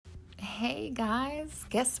Hey guys,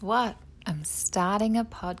 guess what? I'm starting a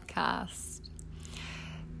podcast.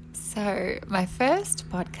 So, my first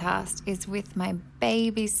podcast is with my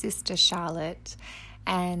baby sister Charlotte,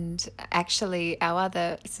 and actually, our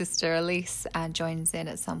other sister Elise joins in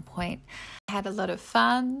at some point. I had a lot of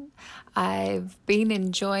fun. I've been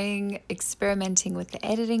enjoying experimenting with the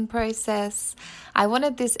editing process. I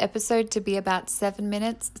wanted this episode to be about 7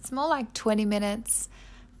 minutes, it's more like 20 minutes.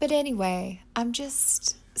 But anyway, I'm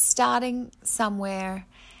just starting somewhere,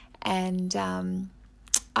 and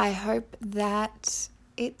I hope that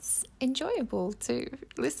it's enjoyable to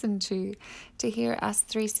listen to hear us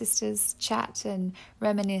three sisters chat and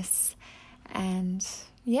reminisce. And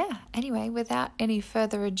yeah, anyway, without any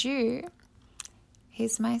further ado,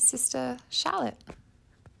 here's my sister Charlotte.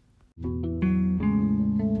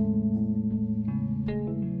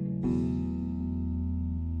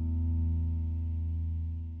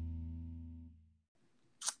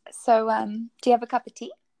 So, do you have a cup of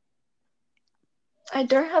tea? I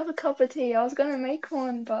don't have a cup of tea. I was gonna make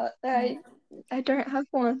one, but I don't have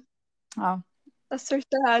one. Oh, That's so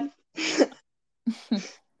sad.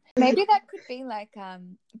 maybe that could be like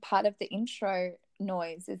part of the intro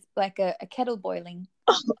noise. It's like a kettle boiling.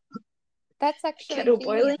 That's actually Kettle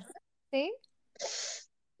genius. boiling. See?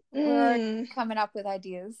 We're coming up with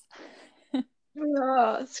ideas.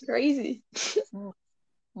 Oh, it's crazy.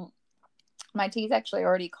 My tea's actually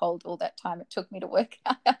already cold all that time it took me to work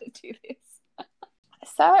out how to do this.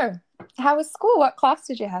 So, how was school? What class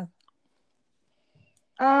did you have?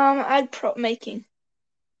 I had prop making.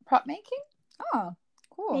 Prop making? Oh,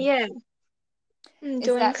 cool. Yeah. I'm Is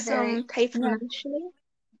doing that some paper mache.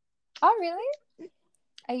 Oh, really?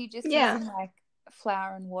 Are you just Yeah. using like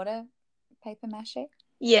flour and water paper mache?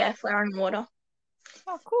 Yeah, flour and water.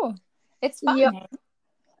 Oh, cool. It's fun. Yep. Eh?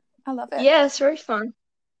 I love it. Yeah, it's very fun.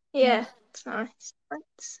 Yeah, it's nice.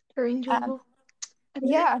 It's very enjoyable.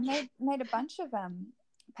 Yeah, I made a bunch of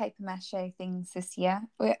paper mache things this year.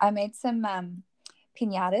 I made some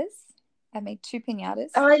piñatas. I made 2 piñatas.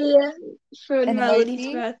 Oh yeah, for And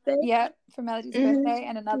Melody's birthday. Yeah, for Melody's birthday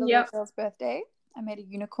and another little girl's birthday. I made a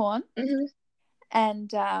unicorn.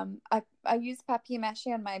 And I use papier mache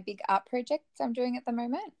on my big art projects I'm doing at the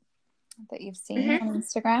moment that you've seen on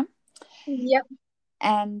Instagram. Yep.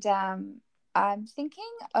 And I'm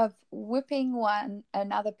thinking of whipping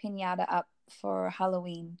another piñata up for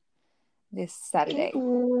Halloween this Saturday.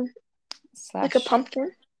 Ooh. Like a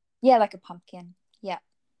pumpkin? Yeah, like a pumpkin. Yeah.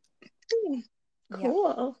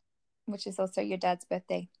 Cool. Yep. Which is also your dad's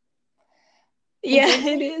birthday. Yeah,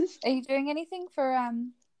 it is. Are you doing anything for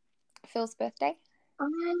Phil's birthday? I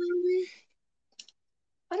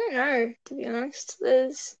don't know, to be honest.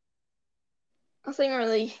 There's nothing I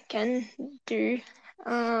really can do.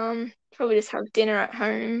 Probably just have dinner at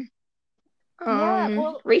home. Yeah,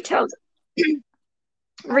 well, retail's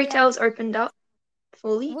opened up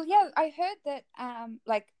fully. Well, yeah, I heard that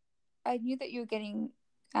I knew that you were getting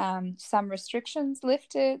some restrictions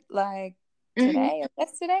lifted like today or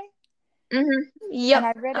yesterday. Yep. And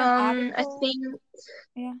I read an article. I think.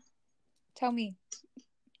 Yeah. Tell me.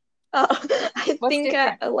 I think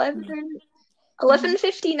different? at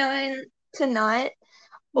 11:59 tonight,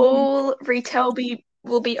 all retail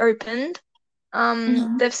will be opened.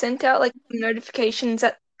 They've sent out like notifications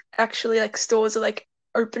that actually like stores are like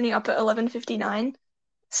opening up at 11:59.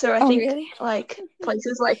 So I think really? like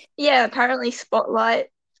places like apparently Spotlight,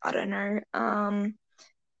 I don't know,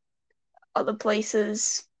 other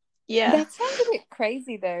places. Yeah. That sounds a bit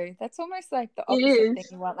crazy though. That's almost like the opposite thing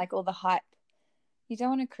you want, like all the hype. You don't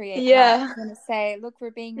want to create hype. You want to say, look,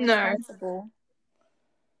 we're being responsible.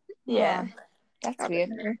 Yeah. That's weird.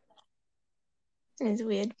 It is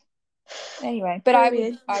weird. Anyway, but I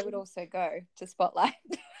would also go to Spotlight.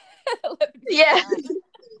 Yeah.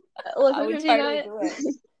 I would totally do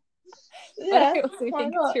it. But I also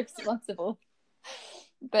think it's responsible.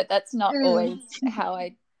 But that's not always how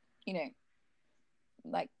I,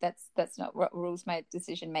 like that's not what rules my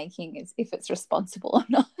decision making is if it's responsible or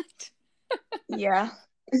not. Yeah.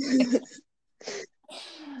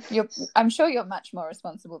 I'm sure you're much more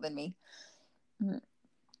responsible than me.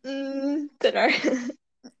 Don't know.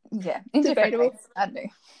 Yeah, in different ways. I don't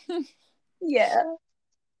know. Yeah.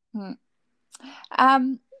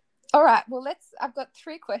 All right. Well, I've got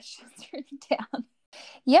 3 questions written down.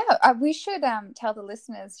 Yeah, we should tell the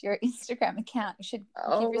listeners your Instagram account. You should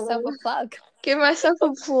give yourself a plug. Give myself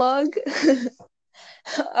a plug.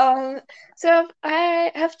 So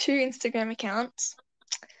I have 2 Instagram accounts.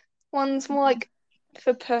 One's more like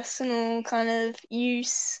for personal kind of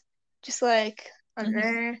use, just like I don't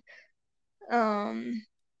know.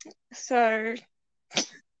 So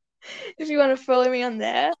if you want to follow me on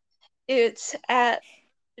there, It's at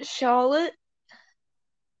charlotte.v.e.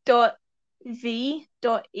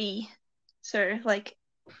 So like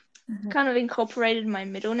kind of incorporated my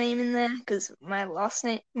middle name in there because my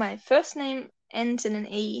first name ends in an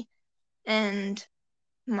E, and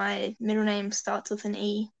my middle name starts with an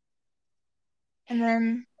E. And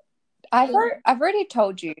then I've already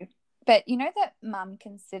told you, but you know that Mum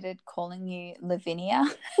considered calling you Lavinia?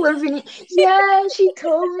 Lavinia. Yeah, she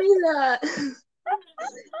told me that.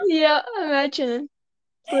 Yeah, imagine.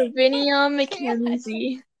 Lavinia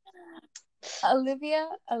Mackenzie. Olivia,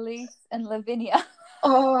 Elise, and Lavinia.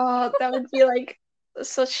 Oh, that would be like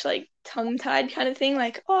such like tongue-tied kind of thing.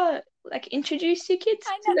 Like, oh, like introduce your kids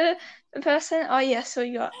to the person. Oh yeah, so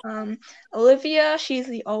you got Olivia, she's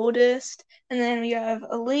the oldest, and then we have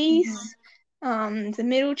Elise, the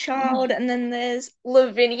middle child, and then there's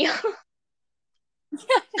Lavinia.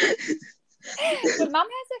 But Mum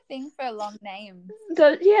has a thing for long names.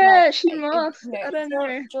 Yeah, Like, she must. I don't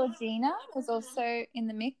know. Georgina was also in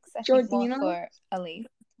the mix. I think more Georgina for Elise.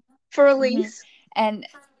 for Elise. And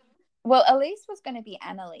well, Elise was going to be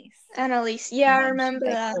Annalise. Annalise. Yeah, I remember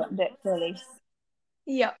that. Elise.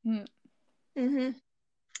 Yeah.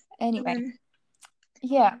 Anyway.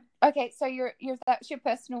 Yeah. Okay, so that's your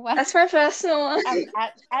personal one. That's my personal one.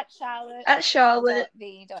 At Charlotte. At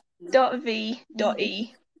Charlotte.v.e.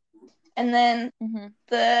 And then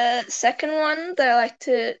the second one that I like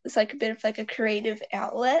to, it's like a bit of like a creative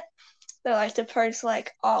outlet that I like to post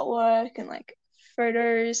like artwork and like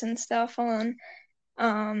photos and stuff on,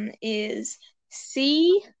 is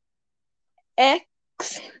CX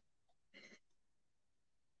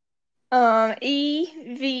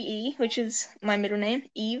EVE, which is my middle name,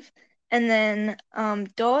 Eve, and then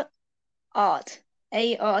dot art,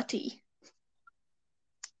 ART.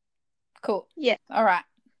 Cool. Yeah. All right.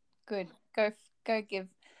 Good. Go give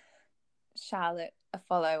Charlotte a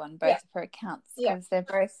follow on both of her accounts because they're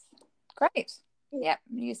both great. Yeah,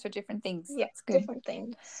 used for different things. Yeah, it's good. Different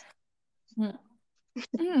things.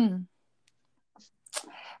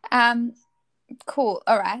 Cool.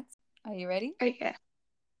 All right. Are you ready? Okay.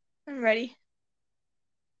 I'm ready.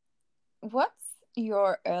 What's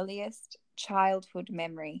your earliest childhood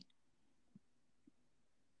memory?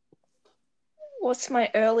 What's my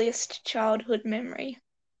earliest childhood memory?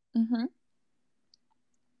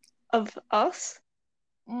 Of us?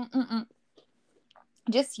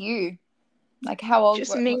 Just you. Like how old?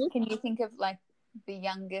 Just me? Can you think of like the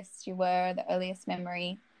youngest you were, the earliest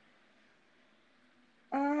memory?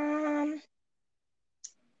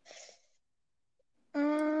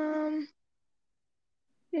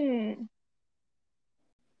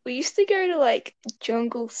 We used to go to like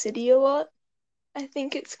Jungle City a lot, I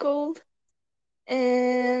think it's called.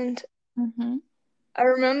 And I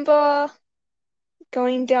remember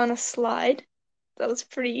going down a slide. That was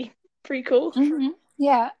pretty cool.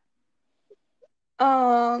 Yeah.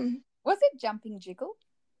 Was it Jumping Jiggle?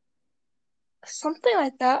 Something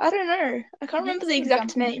like that. I don't know. I can't remember the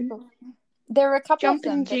exact name. Jiggle. There were a couple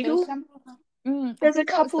Jumping of them. Jiggle? There's a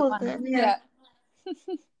couple of them, yeah.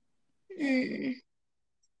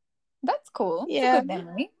 That's cool. Yeah. It's a good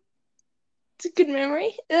memory. It's a good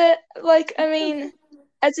memory. I mean,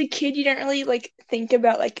 as a kid, you don't really like think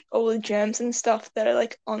about like all the germs and stuff that are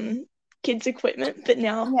like on kids' equipment, but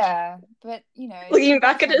now, but you know, looking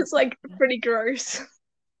back at it, it's like pretty gross.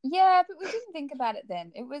 Yeah, but we didn't think about it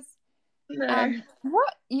then. It was no.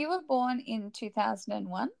 What, you were born in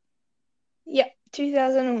 2001? Yeah,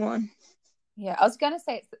 2001. Yeah, I was going to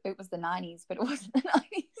say it was the 90s, but it wasn't the 90s.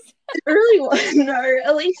 It really wasn't. No,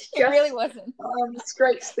 at least it really wasn't.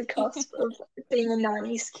 Scrapes the cusp of being a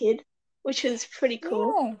 90s kid, which is pretty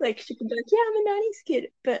cool. Yeah. Like she can be like, yeah, I'm a 90s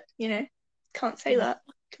kid, but you know, can't say that.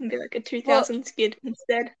 Can be like a 2000s kid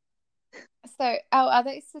instead. So our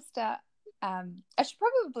other sister, I should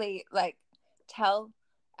probably like tell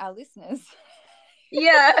our listeners.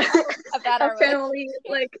 Yeah, about our family,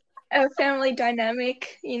 like our family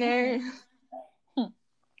dynamic, you know.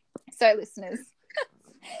 So listeners,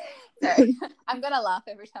 sorry, I'm gonna laugh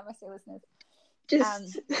every time I say listeners.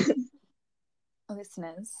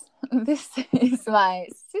 Listeners, this is my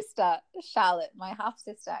sister Charlotte, my half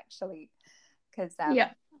sister actually, because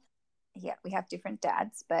we have different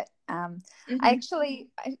dads, but I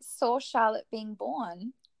saw Charlotte being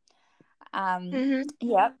born.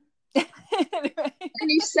 Yep. And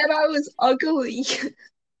you said I was ugly.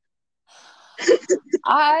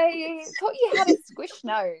 I thought you had a squish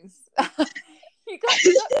nose. You got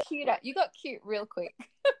cuter. You got cute real quick.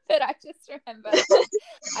 But I just remember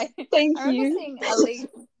I remember seeing Elise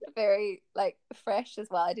very like fresh as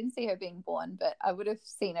well. I didn't see her being born, but I would have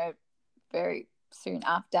seen her very soon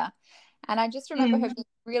after. And I just remember her being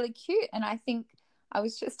really cute, and I think I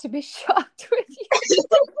was just a bit shocked with you.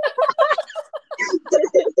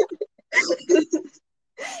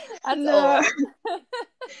 That's No. all.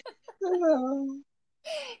 Oh,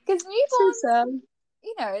 Because so newborns, sad.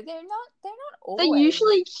 you know, they're not They're always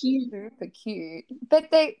usually cute. super cute, but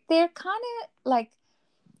they're kind of like,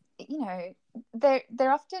 you know,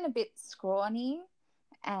 they're often a bit scrawny,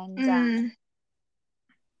 and Mm.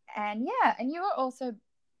 and yeah, and you were also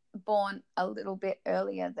born a little bit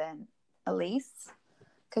earlier than Elise,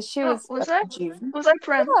 because she was Was I? overdue. Was I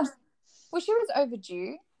pram? Yeah. Well, she was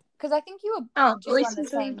overdue because I think you were Oh, due on the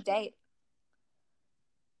same date.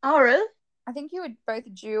 Oh, really? I think you were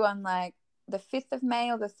both due on like the 5th of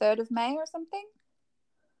May or the 3rd of May or something.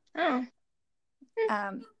 Oh.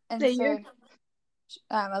 And There so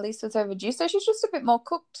Elise was overdue, so she's just a bit more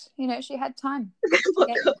cooked. You know, she had time to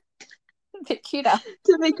get a bit cuter.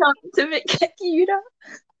 to get cuter.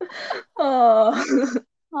 Oh.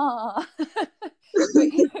 Aww.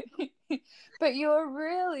 But you were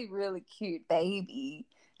really, really cute baby,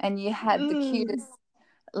 and you had the cutest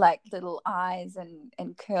like little eyes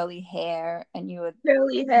and curly hair, and you were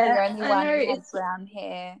Curly the hair. only I one know who had it's. brown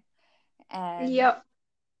hair. And Yep.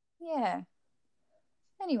 yeah.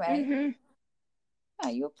 Anyway, Mhm. oh,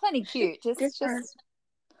 you were plenty cute. Different.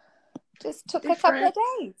 Just took a couple of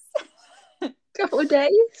days. Couple of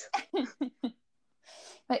days.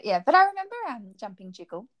 But yeah, but I remember jumping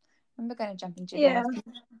jiggle. I remember going to jumping jiggle. Yeah. With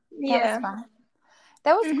you. That Yeah. was fun.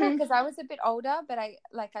 That was cool Mhm. because I was a bit older, but I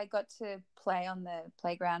got to play on the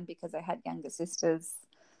playground because I had younger sisters,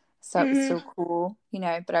 so it was still cool, you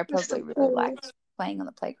know. But I probably really liked playing on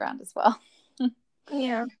the playground as well.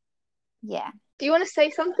 Yeah. Yeah. Do you want to say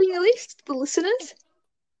something, at least to the listeners?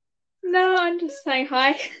 No, I'm just saying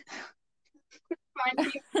hi.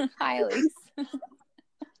 Hi, Elise.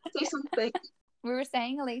 Say something. We were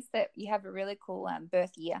saying, Elise, that you have a really cool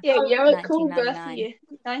birth year. Yeah, you have a cool birth 1999. year.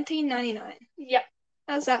 1999. Yep,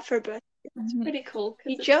 How's that for a birth? it's pretty cool.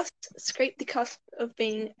 You just scraped the cusp of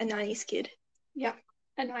being a 90s kid. Yeah,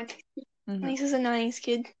 a 90s. Mhm. Elise is a 90s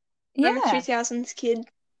kid. Yeah. I'm a 2000s kid.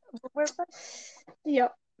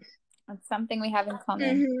 Yep. It's something we have in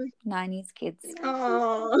common. 90s kids.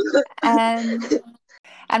 Oh.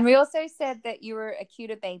 And we also said that you were a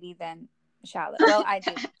cuter baby than Charlotte. Well, I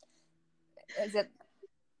did. As a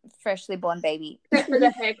freshly born baby. Except for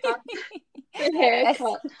the haircut. The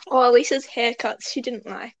haircut. Oh, Elisa's haircuts she didn't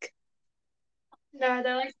like. No,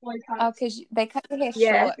 they're like boy cuts. Oh, because they cut your hair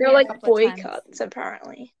Yeah, short. they're a like couple of boy times. cuts,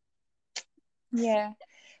 apparently. Yeah.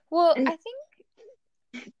 Well, And- I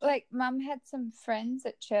think like Mum had some friends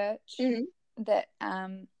at church that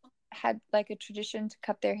had like a tradition to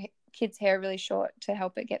cut their kids' hair really short to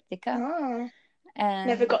help it get thicker. Oh. And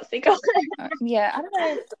Never got thicker. yeah, I don't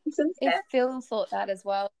know if Phil thought that as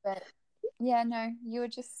well, but yeah, no, you were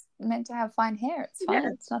just meant to have fine hair. It's fine. Yeah.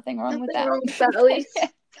 It's nothing wrong with Nothing that. wrong with that, Elise. Yeah.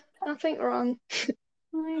 Nothing wrong.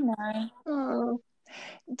 I know. Oh.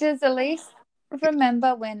 Does Elise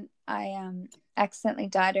remember when I accidentally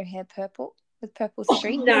dyed her hair purple with purple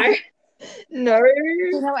streaks? No. No. Do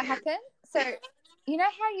you know what happened? So, you know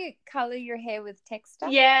how you colour your hair with texture?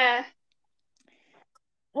 Yeah.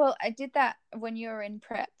 Well, I did that when you were in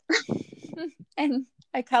prep. And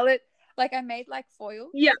I coloured, like I made like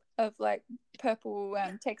foils of like purple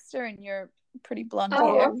texture in your pretty blonde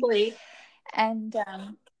Oh, hair. lovely. And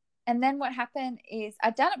then what happened is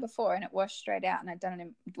I'd done it before and it washed straight out,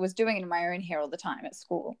 and was doing it in my own hair all the time at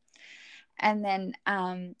school. And then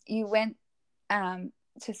you went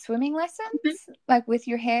to swimming lessons like with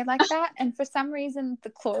your hair like that, and for some reason the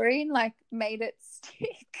chlorine like made it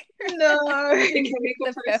stick. No. The chemical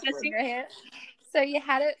The purple in processing. your hair. So you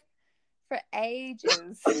had it for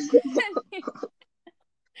ages.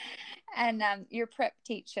 And your prep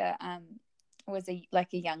teacher was a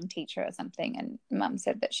young teacher or something, and Mum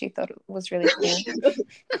said that she thought it was really cool.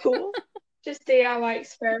 Cool. Just DIY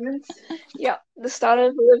experiments. Yeah, the start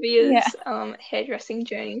of Olivia's hairdressing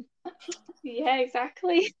journey. Yeah,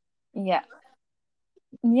 exactly. Yeah.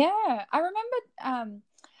 Yeah. I remember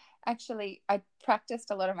actually I practiced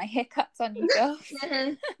a lot of my haircuts on you girls.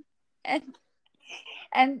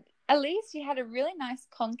 And at least you had a really nice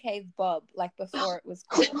concave bob like before it was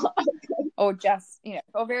cool. Or just,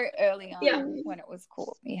 or very early on when it was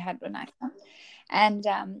cool. You had a nice one. And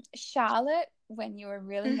Charlotte, when you were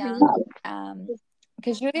really young,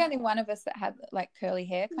 because you're the only one of us that had like curly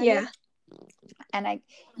hair kind of. And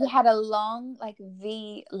you had a long like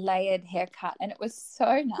V layered haircut, and it was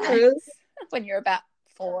so nice when you're about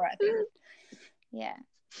 4, I think. Yeah.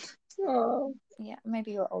 Oh. Yeah,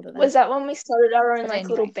 maybe you were older than Was that when we started our own like anyway.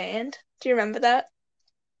 little band? Do you remember that?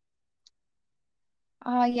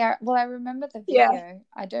 Oh, yeah. Well, I remember the Yeah. video.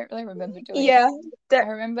 I don't really remember doing Yeah, it. that I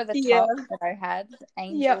remember the yeah, top that I had, yeah,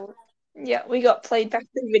 Angel. yeah. We got played back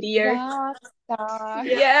the video. Rockstar.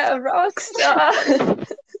 Yeah, Rockstar. I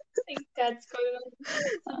think Dad's going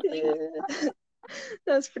on.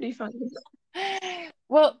 That's pretty funny.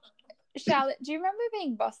 Well, Charlotte, do you remember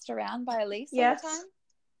being bossed around by Elise all the Yes. time?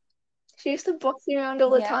 She used to boss me around all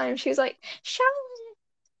the Yeah. time. She was like, Charlotte,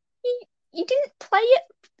 you didn't play it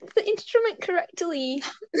the instrument correctly.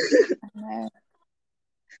 I know.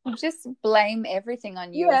 I just blame everything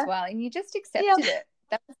on you as Yeah. well, and you just Yeah. accepted it.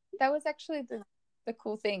 That was actually the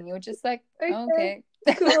cool thing. You were just like, Okay, okay.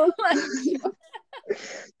 cool. Like,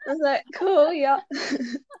 I was like, cool, yeah.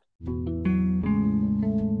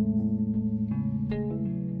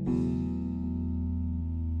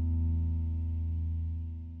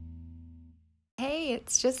 hey,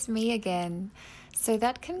 it's just me again. So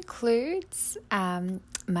that concludes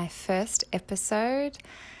my first episode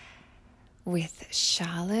with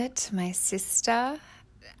Charlotte, my sister.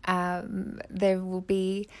 There will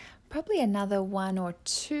be probably another 1 or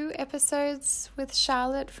 2 episodes with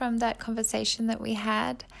Charlotte from that conversation that we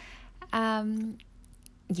had.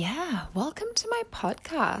 Yeah, welcome to my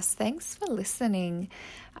podcast. Thanks for listening.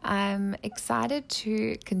 I'm excited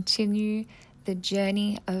to continue the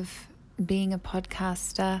journey of being a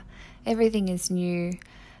podcaster. Everything is new.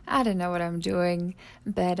 I don't know what I'm doing,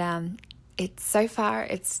 but it's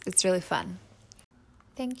really fun.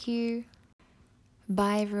 Thank you.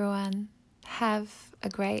 Bye everyone. Have a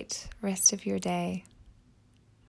great rest of your day.